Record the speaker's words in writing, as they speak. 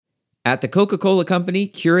At the Coca-Cola Company,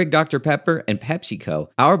 Keurig Dr. Pepper, and PepsiCo,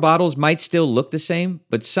 our bottles might still look the same,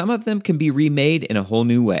 but some of them can be remade in a whole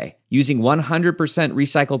new way, using 100%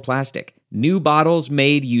 recycled plastic. New bottles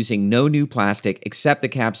made using no new plastic except the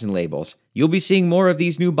caps and labels. You'll be seeing more of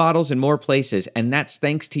these new bottles in more places, and that's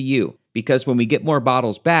thanks to you, because when we get more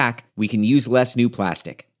bottles back, we can use less new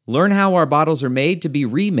plastic. Learn how our bottles are made to be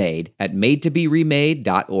remade at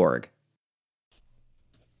madetoberemade.org.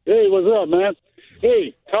 Hey, what's up, man?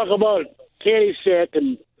 Hey, talk about Caddyshack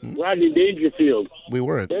and Rodney Dangerfield. We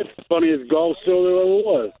weren't. That's the funniest golf show there ever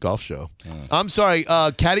was. Golf show. I'm sorry,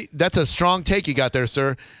 Caddy. That's a strong take you got there,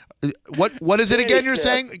 sir. What is it again you're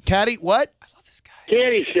saying? Caddy, what?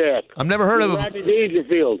 Caddyshack. I've never heard of him. Rodney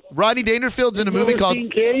Dangerfield. Rodney Dangerfield's in a movie called...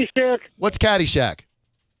 Seen Caddyshack? What's Caddyshack?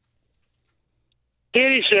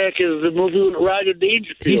 Caddyshack is the movie with Rodney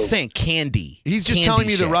Dangerfield. He's saying Candy. He's just telling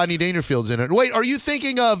me that Rodney Dangerfield's in it. Wait, are you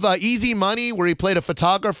thinking of Easy Money, where he played a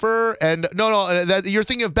photographer? And no, that you're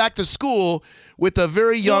thinking of Back to School with the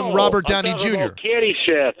very young Robert Downey Jr. About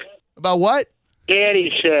Caddyshack. About what?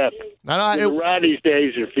 Caddyshack. Rodney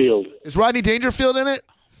Dangerfield. Is Rodney Dangerfield in it?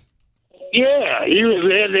 Yeah,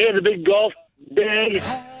 they had the big golf bag,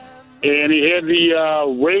 and he had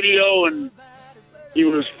the radio, and he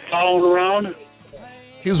was following around.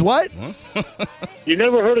 He was what? You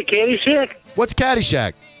never heard of Caddyshack? What's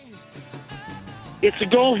Caddyshack? It's a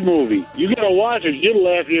golf movie. You gotta watch it. You'll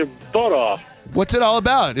laugh your butt off. What's it all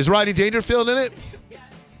about? Is Rodney Dangerfield in it?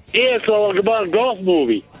 Yeah, it's all about a golf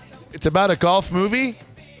movie. It's about a golf movie?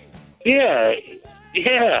 Yeah.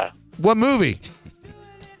 What movie?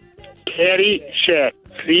 Caddyshack.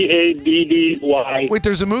 Caddy. Wait,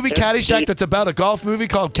 there's a movie Caddyshack that's about a golf movie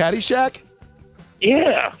called Caddyshack?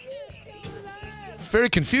 Yeah. It's very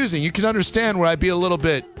confusing. You can understand where I'd be a little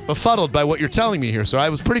bit befuddled by what you're telling me here. So I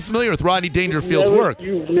was pretty familiar with Rodney Dangerfield's work.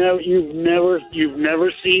 You've never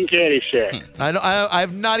seen Caddyshack.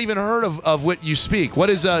 I've not even heard of what you speak. What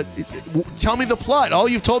is tell me the plot. All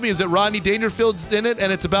you've told me is that Rodney Dangerfield's in it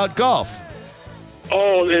and it's about golf.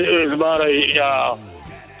 Oh, it was about it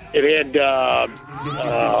had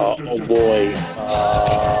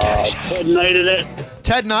Ted Knight in it.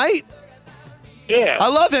 Ted Knight? Yeah. I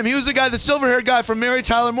love him. He was the guy, the silver-haired guy from Mary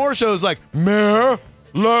Tyler Moore show. Is like, Mare,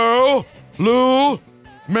 Lou,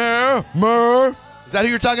 Mare, Mur. Is that who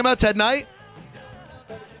you're talking about, Ted Knight?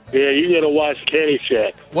 Yeah, you got to watch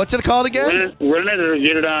Caddyshack. What's it called again? Rent it or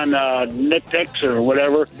get it on Netflix or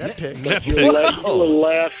whatever. Netflix. You'll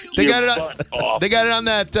laugh They got your it butt off. They got it on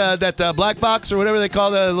that black box or whatever they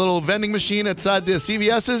call the little vending machine outside the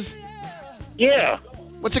CVS's? Yeah.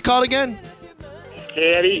 What's it called again?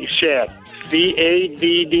 Caddyshack.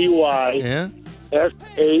 Caddy. Yeah.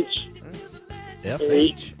 SHACK.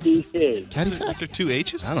 Caddyshack? Is there two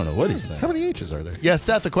H's? I don't know what he's saying. How many H's are there? Yeah,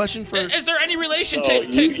 Seth, a question for... Is there any relation Oh,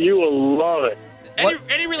 you will love it.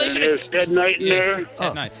 any relation There's to Ted Knight in there.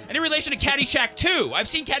 Ted Knight. Any relation to Caddyshack 2? I've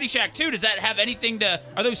seen Caddyshack 2. Does that have anything to?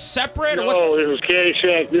 Are those separate or what? No, this is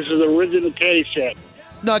Caddyshack. This is the original Caddyshack.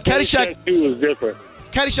 No, Caddyshack 2 is different.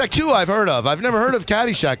 Caddyshack 2 I've heard of. I've never heard of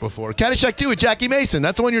Caddyshack before. Caddyshack 2 with Jackie Mason.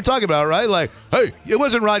 That's the one you're talking about, right? Like, hey, it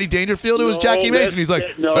wasn't Rodney Dangerfield. It was Jackie Mason. He's like,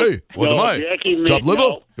 hey, what am I? Chop liver?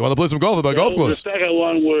 No. You want to play some golf at my golf course? The second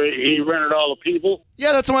one where he rented all the people.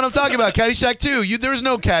 Yeah, that's the one I'm talking about. Caddyshack 2. There's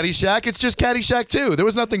no Caddyshack. It's just Caddyshack 2. There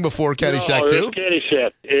was nothing before Caddyshack 2. There's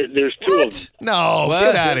Caddyshack. There's two of them. No,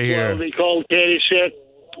 get out of Well, here. they call Caddyshack.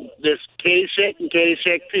 There's Caddyshack and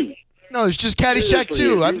Caddyshack 2. No, it's just Caddyshack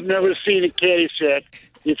 2. If you've never seen a Caddyshack,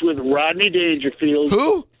 it's with Rodney Dangerfield.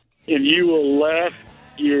 Who? And you will laugh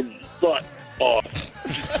your butt off.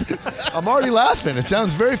 I'm already laughing. It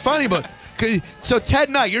sounds very funny, but so Ted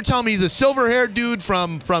Knight, you're telling me the silver-haired dude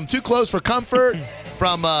from Too Close for Comfort,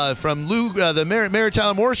 from Lou, the Mary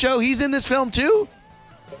Tyler Moore show, he's in this film too?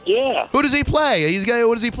 Yeah. Who does he play?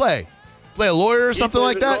 What does he play? Play a lawyer or something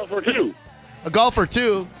like that? A golfer too. A golfer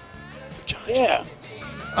too. Yeah.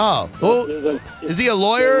 Oh, well, is he a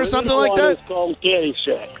lawyer or something like that? It's called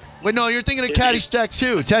Caddyshack. Wait, no, you're thinking of Caddyshack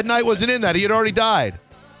 2. Ted Knight wasn't in that. He had already died.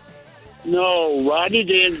 No, Rodney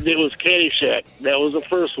Dangerfield. It was Caddyshack. That was the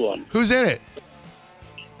first one. Who's in it?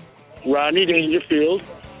 Rodney Dangerfield,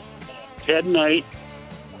 Ted Knight,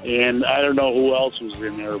 and I don't know who else was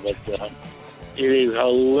in there, but it is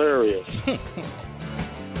hilarious.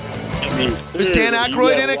 Is Dan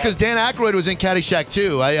Aykroyd in it? Because Dan Aykroyd was in Caddyshack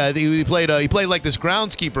 2. I think he played like this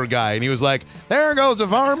groundskeeper guy, and he was like, "There goes the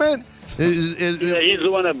varmint." Yeah, he's the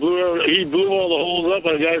one that blew all the holes up.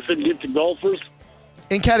 And the guy said, "Get the golfers."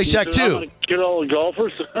 In Caddyshack He said, 2. "I'm gonna get all the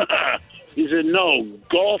golfers." He said, "No,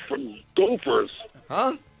 gophers."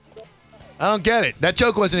 Huh? I don't get it. That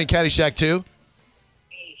joke wasn't in Caddyshack 2.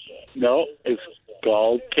 No, it's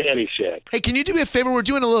called Caddyshack. Hey, can you do me a favor? We're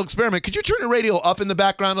doing a little experiment. Could you turn the radio up in the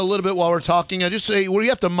background a little bit while we're talking? I just say where you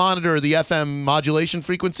have to monitor the FM modulation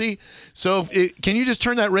frequency. So, can you just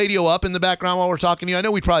turn that radio up in the background while we're talking to you? I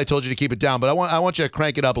know we probably told you to keep it down, but I want you to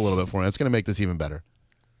crank it up a little bit for me. That's going to make this even better.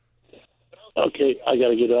 Okay, I got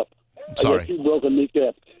to get up. I'm sorry. I got 2 broken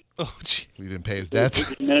kneecaps. Oh, gee. We didn't pay his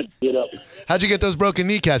debts. A minute to get up. How'd you get those broken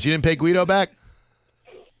kneecaps? You didn't pay Guido back?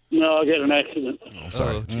 No, I got in an accident. Oh,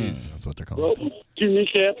 sorry. Oh, jeez. That's what they're calling it. Broken 2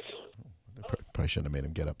 kneecaps, Probably shouldn't have made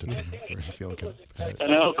him get up today. Feeling good.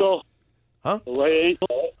 an ankle, Huh? a right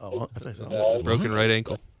ankle. Oh, I thought so. Broken right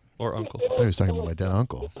ankle or uncle. I thought he was talking about my dead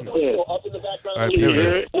uncle. Yeah. All right, Can you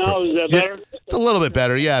hear perfect. it now? Is that better? It's a little bit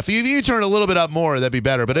better, yeah. If you turn a little bit up more, that'd be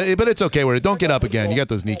better. But it's okay. Don't get up again. You got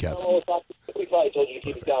those kneecaps. I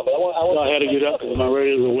had to get up because my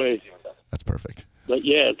radio's away. That's perfect. But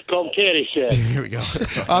yeah, it's called Caddyshack. Here we go.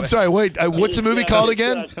 I'm sorry. Wait. What's the movie called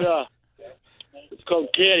again? It's called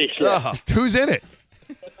Caddyshack. Who's in it?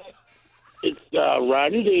 It's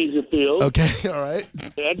Rodney Dangerfield, Okay. All right.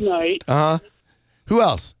 Ed Knight. Who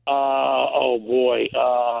else? Oh boy.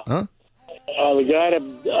 Huh? The guy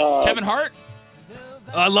that Kevin Hart?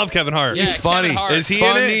 I love Kevin Hart. Yeah. He's funny. Kevin Hart. Is he in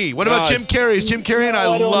Funny. it? What about Jim Carrey? Is Jim Carrey? And I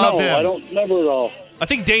don't love know. him. I don't remember it all. I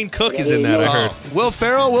think Dane Cook is in that, I heard. Will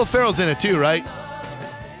Ferrell? Will Ferrell's in it too, right?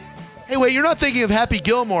 Hey, wait, you're not thinking of Happy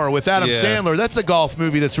Gilmore with Adam Yeah. Sandler. That's a golf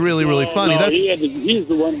movie that's really, really funny. No, That's he's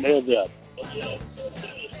the one that had that.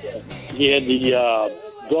 He had the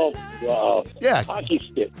golf Yeah. hockey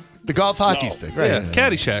stick. the golf hockey No. stick, right? Yeah,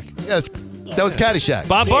 Caddyshack. Yeah, that was Caddyshack.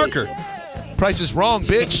 Bob Barker. Price is Wrong,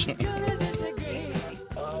 bitch.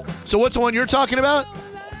 So what's the one you're talking about?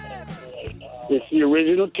 It's the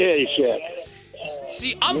original Caddyshack.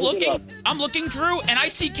 See, I'm looking, Drew, and I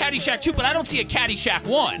see Caddyshack 2, but I don't see a Caddyshack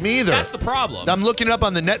 1. Me either. That's the problem. I'm looking it up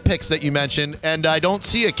on the net picks that you mentioned, and I don't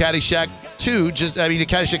see a Caddyshack 2, a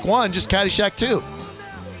Caddyshack 1, just Caddyshack 2.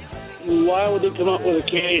 Why would they come up with a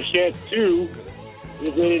Caddyshack 2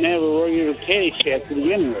 if they didn't have a regular Caddyshack to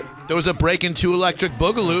begin with? There was a Breakin' 2 Electric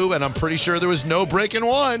Boogaloo, and I'm pretty sure there was no Breakin'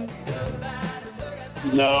 1.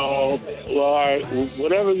 No. Well, all right,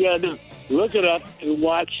 whatever you got to do, look it up and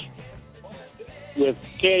watch with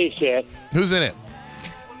Caddyshack. Who's in it?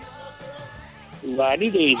 Rodney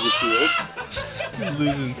Dangerfield,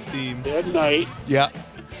 Losing steam. Ed Knight. Yeah.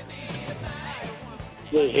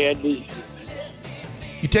 They had the...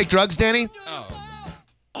 You take drugs, Danny? Oh.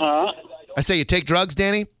 Huh? I say you take drugs,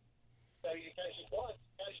 Danny?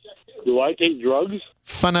 Do I take drugs?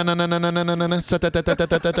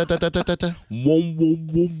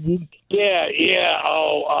 Yeah.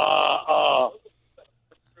 Oh,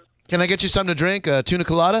 Can I get you something to drink? Tuna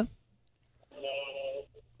colada?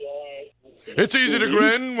 It's easy to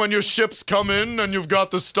grin when your ships come in and you've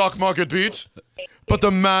got the stock market beat. But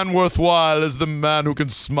the man worthwhile is the man who can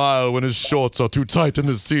smile when his shorts are too tight in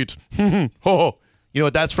his seat. Oh, you know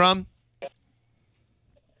what that's from?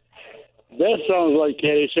 that sounds like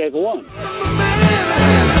Caddyshack 1.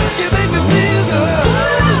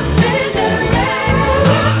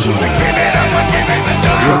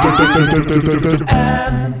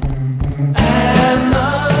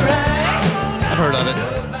 I've heard of it.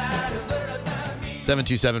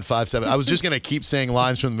 72757. I was just gonna keep saying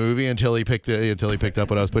lines from the movie until he picked up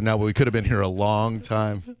what I was putting out. But we could have been here a long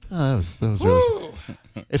time. Oh, that was really.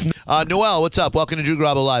 Noelle, what's up? Welcome to Drew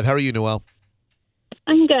Garabo Live. How are you, Noelle?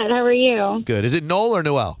 I'm good. How are you? Good. Is it Noel or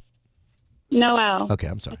Noelle? Noel. Okay,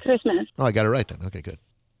 I'm sorry. Christmas. Oh, I got it right then. Okay, good.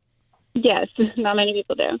 Yes, not many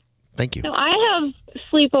people do. Thank you. No, I have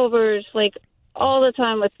sleepovers like all the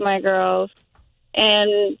time with my girls,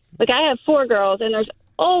 and like I have 4 girls, and there's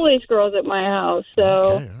always girls at my house. So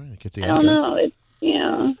Okay, all right. Get the I don't address. know. It's,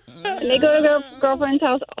 and they go to their girlfriend's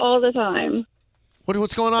house all the time.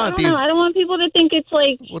 What's going on I at don't these? know. I don't want people to think it's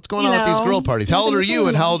like. What's going on at these girl parties? How old are you,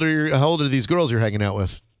 and nothing how old are these girls you're hanging out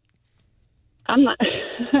with? I'm not.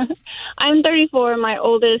 I'm 34. My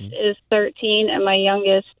oldest is 13, and my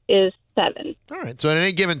youngest is 7. All right. So at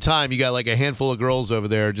any given time, you got like a handful of girls over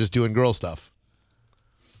there just doing girl stuff.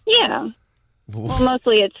 Yeah. Well,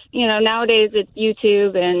 mostly it's nowadays it's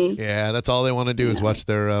YouTube and Yeah, that's all they want to do is watch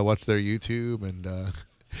their YouTube and.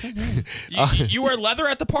 You wear leather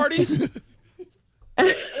at the parties?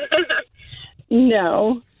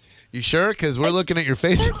 no. You sure? Because we're looking at your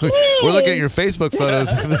Facebook. We're looking at your Facebook photos.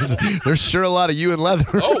 And there's sure a lot of you in leather.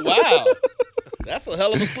 Oh, wow. That's a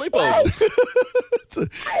hell of a sleepover.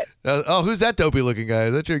 Who's that dopey looking guy?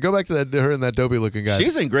 Is that you? Go back to her and that dopey looking guy.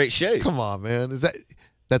 She's in great shape. Come on, man.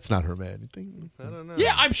 That's not her man? I don't know.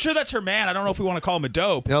 Yeah, I'm sure that's her man. I don't know if we want to call him a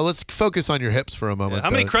dope. Now let's focus on your hips for a moment. How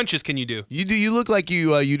many crunches can you do? You look like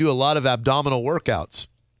you do a lot of abdominal workouts.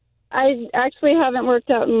 I actually haven't worked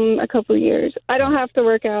out in a couple years. I don't have to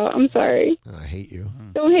work out. I'm sorry. I hate you.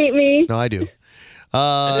 Don't hate me. No, I do. Is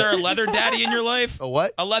there a leather daddy in your life? A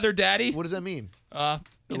what? A leather daddy? What does that mean?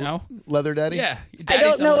 You know? Leather daddy? Yeah. I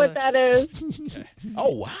don't know what that is.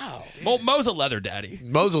 Oh, wow. Mo's a leather daddy.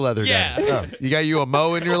 Mo's a leather Yeah. daddy. Oh, you got you a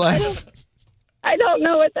Mo in your life? I don't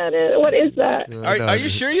know what that is. What is that? Are you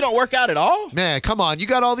sure you don't work out at all? Man, come on. You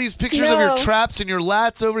got all these pictures of your No. traps and your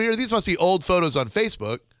lats over here. These must be old photos on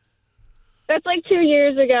Facebook. That's like 2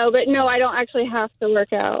 years ago, but no, I don't actually have to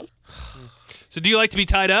work out. So do you like to be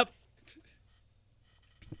tied up?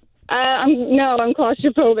 I'm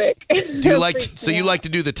claustrophobic. Do you like? So you like to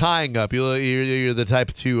do the tying up? You're the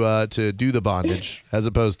type to do the bondage as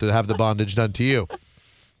opposed to have the bondage done to you.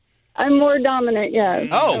 I'm more dominant, yes.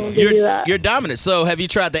 I Oh, will give you that. you're dominant. So have you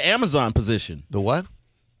tried the Amazon position? The what?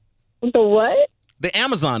 The what? The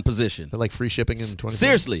Amazon position. They're like free shipping in 20.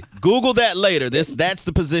 Seriously, Google that later. That's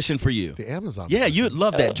the position for you. The Amazon. Yeah, you would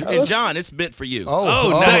love that. And John, it's meant for you. Oh,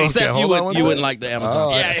 nice. Except okay. you, Hold on one wouldn't second. like the Amazon.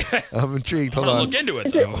 Oh, Yeah. I'm intrigued. I'm Hold going to on. look into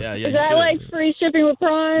it, though. Yeah, Is you that should. like free shipping with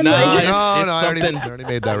Prime? No, Like, it's- No, I something- already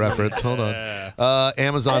made that reference. Hold on. I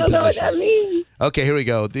Amazon don't know what position. that means. Okay, here we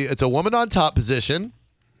go. It's a woman on top position.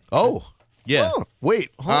 Oh. Yeah. Oh,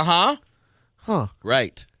 wait. Uh-huh. Huh.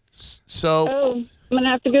 Right. So Oh, I'm going to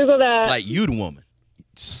have to Google that. It's like you the woman.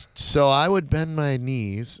 so I would bend my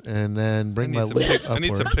knees and then bring my lips I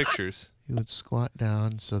need some upward. pictures. You would squat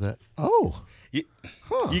down so that. Oh.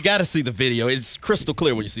 You got to see the video. It's crystal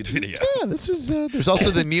clear when you see the video. Yeah, this is. There's also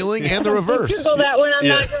the kneeling and the reverse. Google that when I'm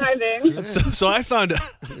Yeah. not driving. So I found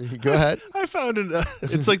Go ahead.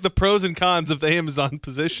 it's like the pros and cons of the Amazon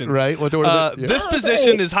position. Right. What the word? Yeah. This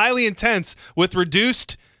position is highly intense with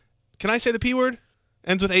reduced. Can I say the P word?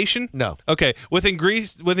 Ends with Asian? No. Okay.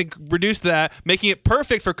 Reduced that, making it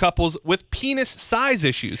perfect for couples with penis size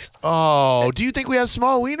issues. Oh, do you think we have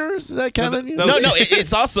small wieners? Is that Kevin? No, No,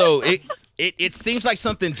 it's also it seems like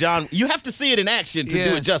something, John. You have to see it in action to do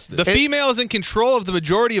Yeah. it justice. The female is in control of the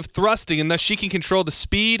majority of thrusting, and thus she can control the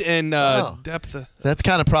speed and depth. That's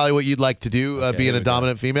kind of probably what you'd like to do, being here a we go.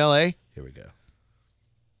 dominant female, eh? Here we go.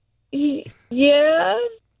 Yeah.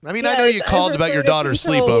 I mean, I know you Yes, I called about your prefer to daughter's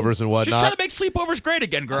control. sleepovers and She's trying whatnot. to make sleepovers great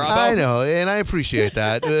again, girl. I know, and I appreciate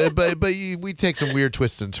that, but we take some weird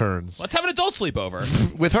twists and turns Let's have an adult sleepover.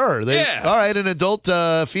 with her. Yeah. All right, an adult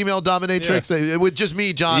female dominatrix with just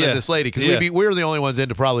me, John, Yeah. and this lady, because Yeah. we're the only ones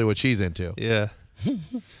into probably what she's into. Yeah.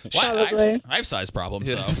 Probably. I have size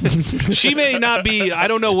problems, so. She may not be, I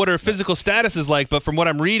don't know what her physical status is like, but from what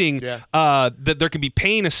I'm reading, that there can be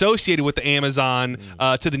pain associated with the Amazon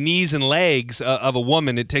to the knees and legs of a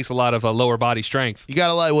woman. It takes a lot of lower body strength. You got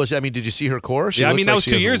to lie. Well, I mean, did you see her core? She Yeah, I looks mean, that like was she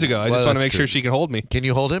 2 has years ago. I well, just want to that's make true. sure she can hold me. Can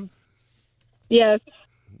you hold him? Yes.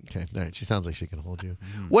 Okay, all right. She sounds like she can hold you.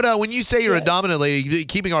 What when you say you're a dominant lady,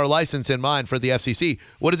 keeping our license in mind for the FCC,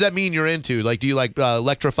 what does that mean you're into? Like, do you like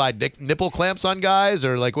electrified nipple clamps on guys,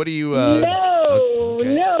 or like what do you? No,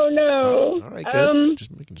 okay. no. All right, good.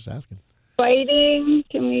 Just asking. Fighting.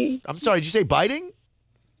 Can we? I'm sorry. Did you say biting?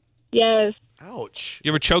 Yes. Ouch.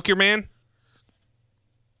 You ever choke your man?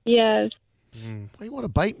 Yes. Why do you want to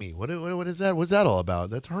bite me? What is that? What's that all about?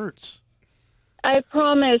 That hurts. I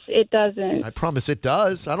promise it doesn't. I promise it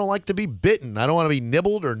does. I don't like to be bitten. I don't want to be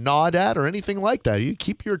nibbled or gnawed at or anything like that. You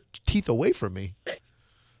keep your teeth away from me.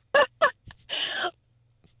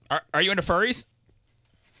 Are you into furries?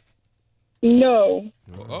 No.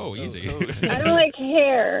 Oh, easy. I don't like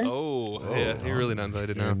hair. Oh, yeah. You're really not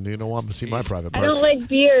invited now. And you don't want to see my private I parts. don't like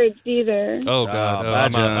beards either. Oh, God. bad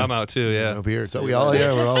I'm, John. I'm out too, yeah. No beard. So we're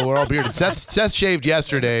all bearded. Seth shaved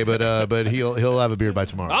yesterday, but he'll have a beard by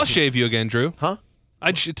tomorrow. I'll shave you again, Drew. Huh?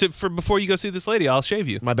 Before you go see this lady, I'll shave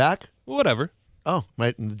you. My back? Whatever. Oh,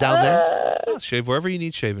 my down there. I'll shave wherever you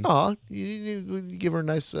need shaving. Oh, you give her a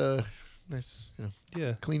nice,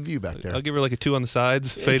 Yeah. clean view back there. I'll give her like a 2 on the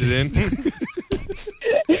sides, fade it in.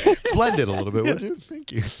 Blend it a little bit, would you?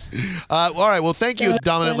 Thank you. All right. Well, thank you,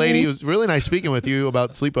 dominant lady. It was really nice speaking with you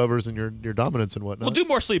about sleepovers and your dominance and whatnot. We'll do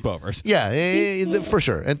more sleepovers. Yeah, for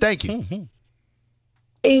sure. And thank you.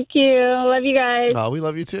 Thank you. Love you guys. Oh, we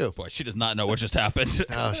love you too. Boy, she does not know what just happened.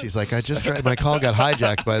 Oh, she's like, I just tried. My call got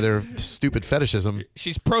hijacked by their stupid fetishism.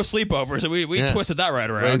 She's pro sleepovers, and we Yeah. twisted that right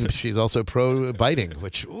around. And she's also pro biting,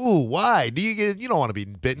 which, why? You don't want to be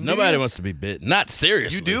bitten. do Nobody you? wants to be bitten. Not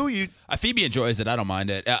seriously. You do? You Phoebe enjoys it. I don't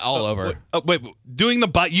mind it. All over. Wait, doing the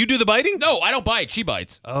bite? You do the biting? No, I don't bite. She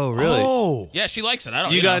bites. Oh, really? Oh. Yeah, she likes it. I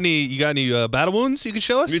don't. You got know. any battle wounds you can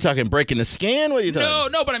show us? You talking breaking the skin? What are you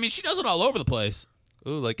talking? No, but I mean, she does it all over the place.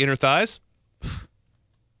 Ooh, like inner thighs?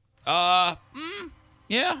 Yeah,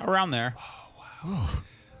 around there.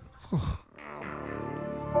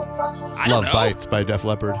 I don't Love know. Bites by Def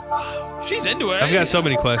Leppard. She's into it. I've got so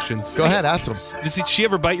many questions. Go ahead, ask them. Does she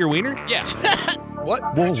ever bite your wiener? Yeah. What?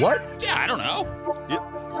 Whoa, what? Yeah, I don't know.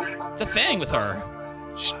 It's a thing with her.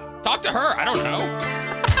 Talk to her. I don't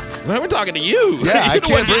know. We're talking to you. Yeah, I You're the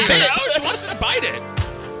one can't bring biting that. it. Oh, she wants me to bite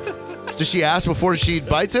it. Does she ask before she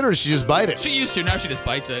bites it, or does she just bite it? She used to. Now she just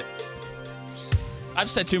bites it. I've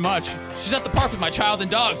said too much. She's at the park with my child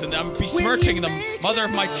and dogs, and I'm besmirching the mother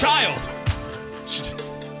of my child.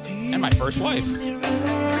 And my first wife.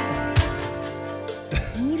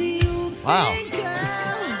 Wow.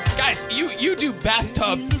 Guys, you do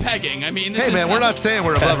bathtub pegging. I mean, this Hey, is man, we're not saying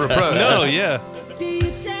we're above reproach. No, yeah.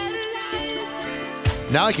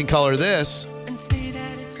 Now I can call her this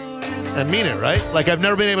and mean it, right? Like, I've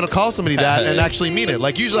never been able to call somebody that and actually mean it.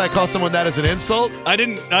 Like, usually I call someone that as an insult.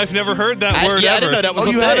 I've never heard that word I ever. didn't know that was Oh,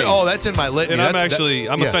 a you thing. have it? Oh, that's in my litany. And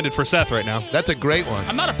I'm yeah. offended for Seth right now. That's a great one.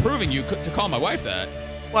 I'm not approving you to call my wife that.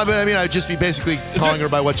 Well, I mean, I'd just be basically calling her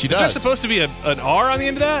by what she Is there does. supposed to be an R on the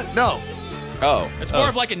end of that? No. Oh. It's more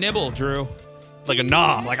of like a nibble, Drew. Like a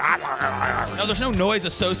nom. Like, No, there's no noise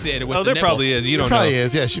associated with oh, the there nibble. probably is. You don't probably know.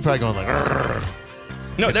 is. Yeah, she's probably going like, "Rrrr."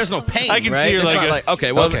 No, there's no pain. I can right? see her It's like not a-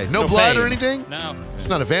 okay. Well, Okay, no blood pain. or anything? No, She's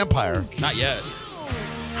not a vampire. not yet.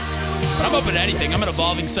 But I'm open to anything. I'm an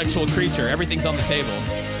evolving sexual creature. Everything's on the table.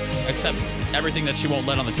 Except everything that she won't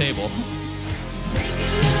let on the table.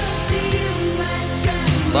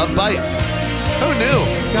 Love bites. Who knew?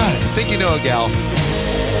 God, I think you know a gal.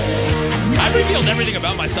 I've revealed everything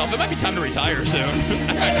about myself. It might be time to retire soon.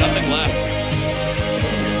 I've got nothing left.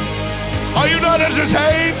 Are you not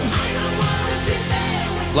entertained?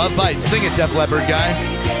 Love bites. Sing it, Def Leppard guy.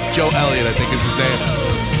 Joe Elliott, I think is his name.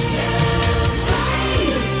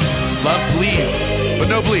 Love bleeds, but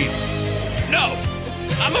no bleed. No,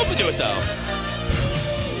 I'm open to it though.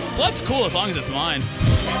 Blood's cool as long as it's mine.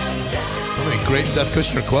 So many great Seth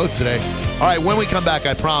Kushner quotes today. All right, when we come back,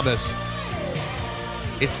 I promise,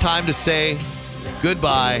 it's time to say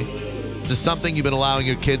goodbye to something you've been allowing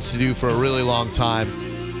your kids to do for a really long time.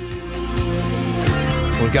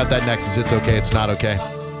 We've got that next. It's okay, it's not okay.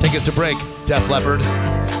 Take us to break, Def Leppard.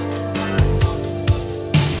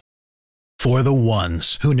 For the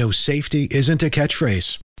ones who know safety isn't a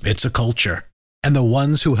catchphrase, it's a culture. And the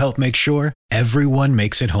ones who help make sure everyone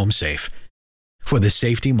makes it home safe. For the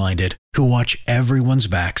safety-minded who watch everyone's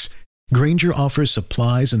backs, Grainger offers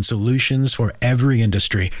supplies and solutions for every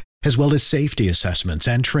industry, as well as safety assessments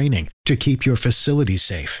and training to keep your facilities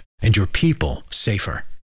safe and your people safer.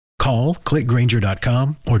 Call, click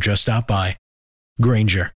Grainger.com, or just stop by.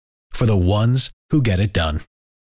 Grainger, for the ones who get it done.